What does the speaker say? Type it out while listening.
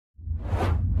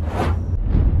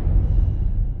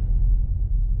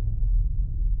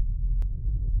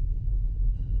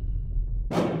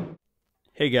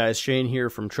Hey guys, Shane here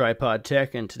from Tripod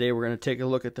Tech, and today we're going to take a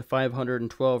look at the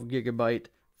 512 gigabyte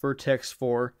Vertex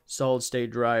 4 solid state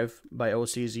drive by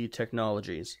OCZ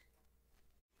Technologies.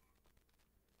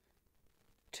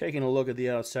 Taking a look at the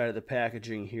outside of the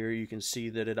packaging here, you can see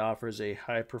that it offers a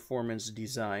high performance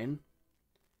design.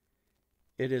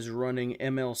 It is running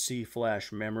MLC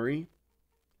flash memory.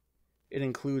 It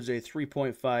includes a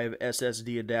 3.5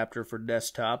 SSD adapter for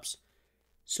desktops,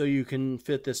 so you can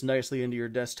fit this nicely into your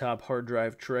desktop hard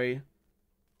drive tray.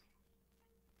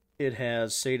 It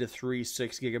has SATA 3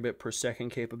 6 gigabit per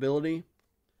second capability.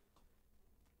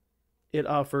 It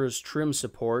offers trim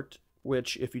support,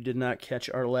 which, if you did not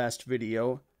catch our last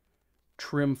video,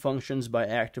 trim functions by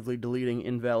actively deleting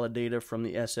invalid data from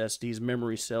the SSD's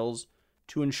memory cells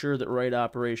to ensure that write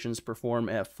operations perform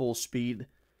at full speed,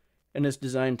 and is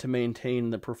designed to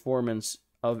maintain the performance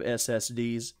of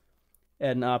SSDs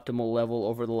at an optimal level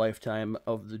over the lifetime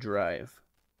of the drive.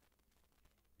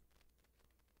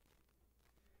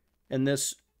 And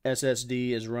this SSD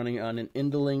is running on an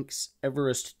Indolynx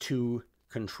Everest 2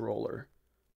 controller.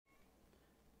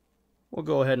 We'll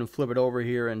go ahead and flip it over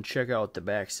here and check out the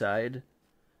back side.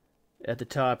 At the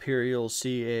top here you'll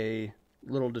see a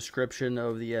little description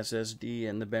of the SSD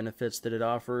and the benefits that it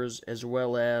offers, as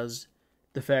well as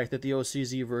the fact that the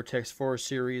OCZ Vertex 4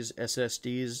 series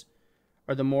SSDs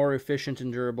are the more efficient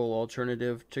and durable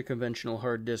alternative to conventional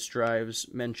hard disk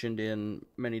drives mentioned in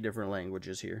many different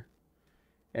languages here.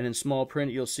 And in small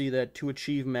print you'll see that to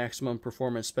achieve maximum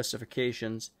performance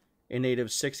specifications, a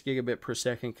native 6 gigabit per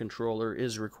second controller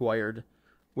is required,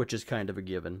 which is kind of a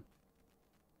given.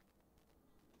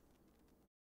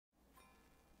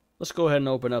 Let's go ahead and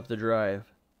open up the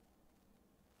drive.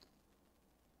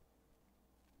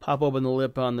 Pop open the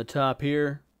lip on the top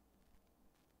here.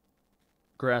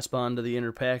 Grasp onto the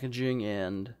inner packaging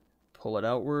and pull it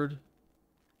outward.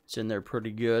 It's in there pretty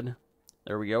good.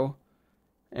 There we go.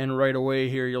 And right away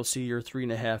here you'll see your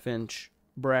 3.5-inch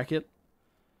bracket.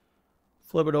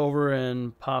 Flip it over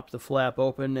and pop the flap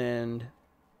open, and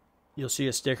you'll see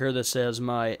a sticker that says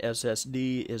my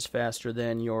SSD is faster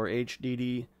than your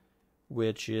HDD,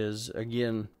 which is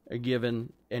again a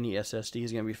given. Any SSD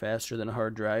is going to be faster than a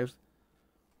hard drive.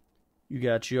 You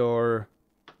got your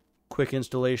quick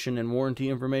installation and warranty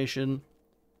information,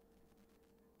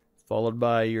 followed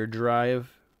by your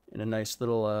drive in a nice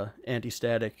little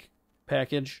anti-static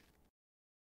package,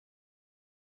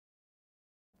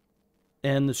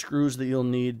 and the screws that you'll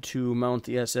need to mount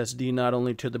the SSD not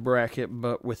only to the bracket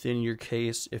but within your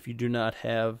case if you do not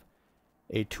have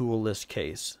a toolless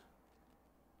case.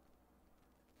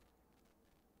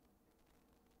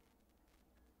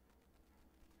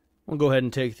 We'll go ahead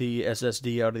and take the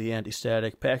SSD out of the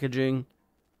anti-static packaging.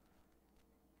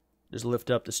 Just lift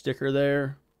up the sticker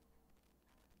there,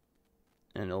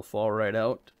 and it'll fall right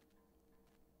out.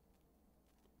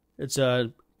 It's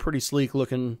a pretty sleek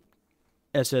looking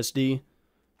SSD.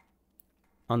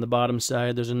 On the bottom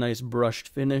side there's a nice brushed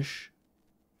finish,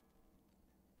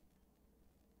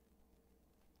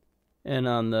 and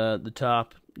on the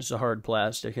top just a hard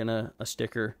plastic and a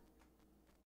sticker.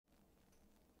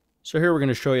 So here we're going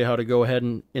to show you how to go ahead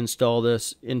and install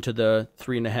this into the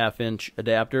 3.5-inch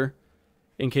adapter,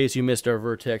 in case you missed our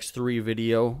Vertex 3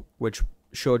 video, which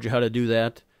showed you how to do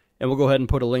that. And we'll go ahead and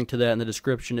put a link to that in the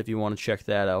description if you want to check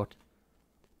that out.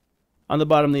 On the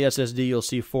bottom of the SSD you'll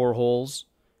see 4 holes.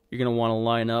 You're going to want to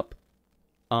line up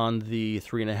on the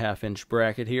 3.5-inch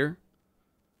bracket here,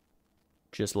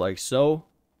 just like so.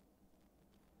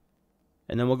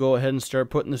 And then we'll go ahead and start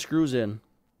putting the screws in.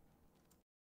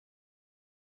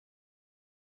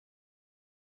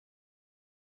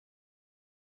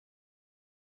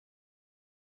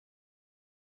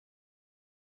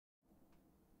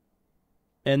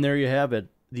 And there you have it,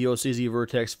 the OCZ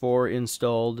Vertex 4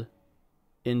 installed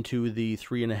into the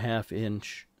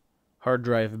 3.5-inch hard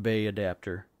drive bay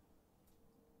adapter.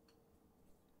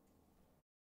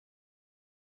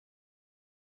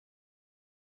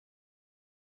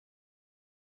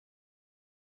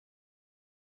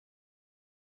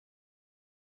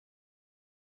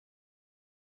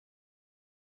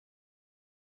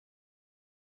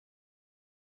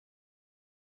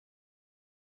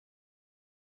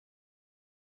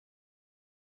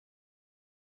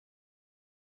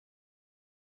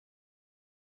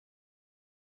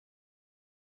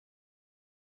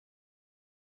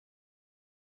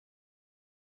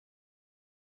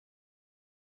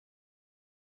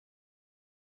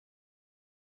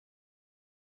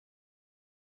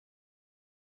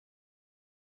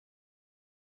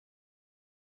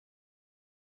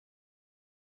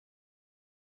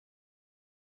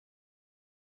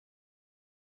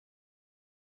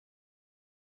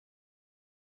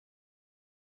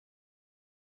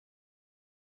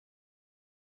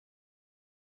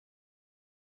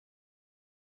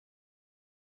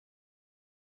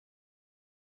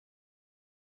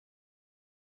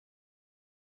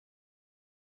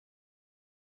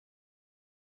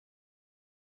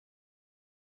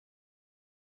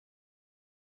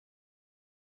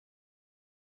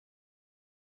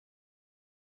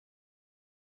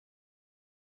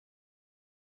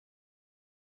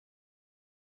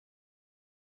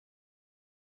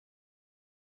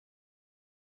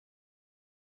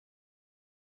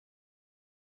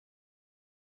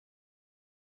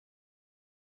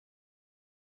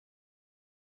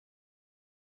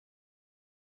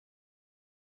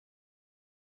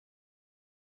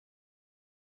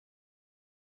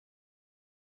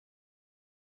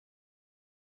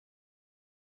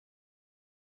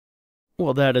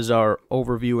 Well, that is our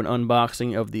overview and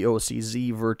unboxing of the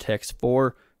OCZ Vertex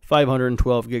 4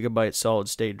 512 gigabyte solid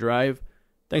state drive.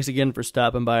 Thanks again for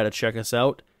stopping by to check us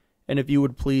out. And if you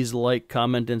would please like,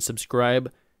 comment, and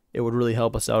subscribe, it would really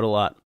help us out a lot.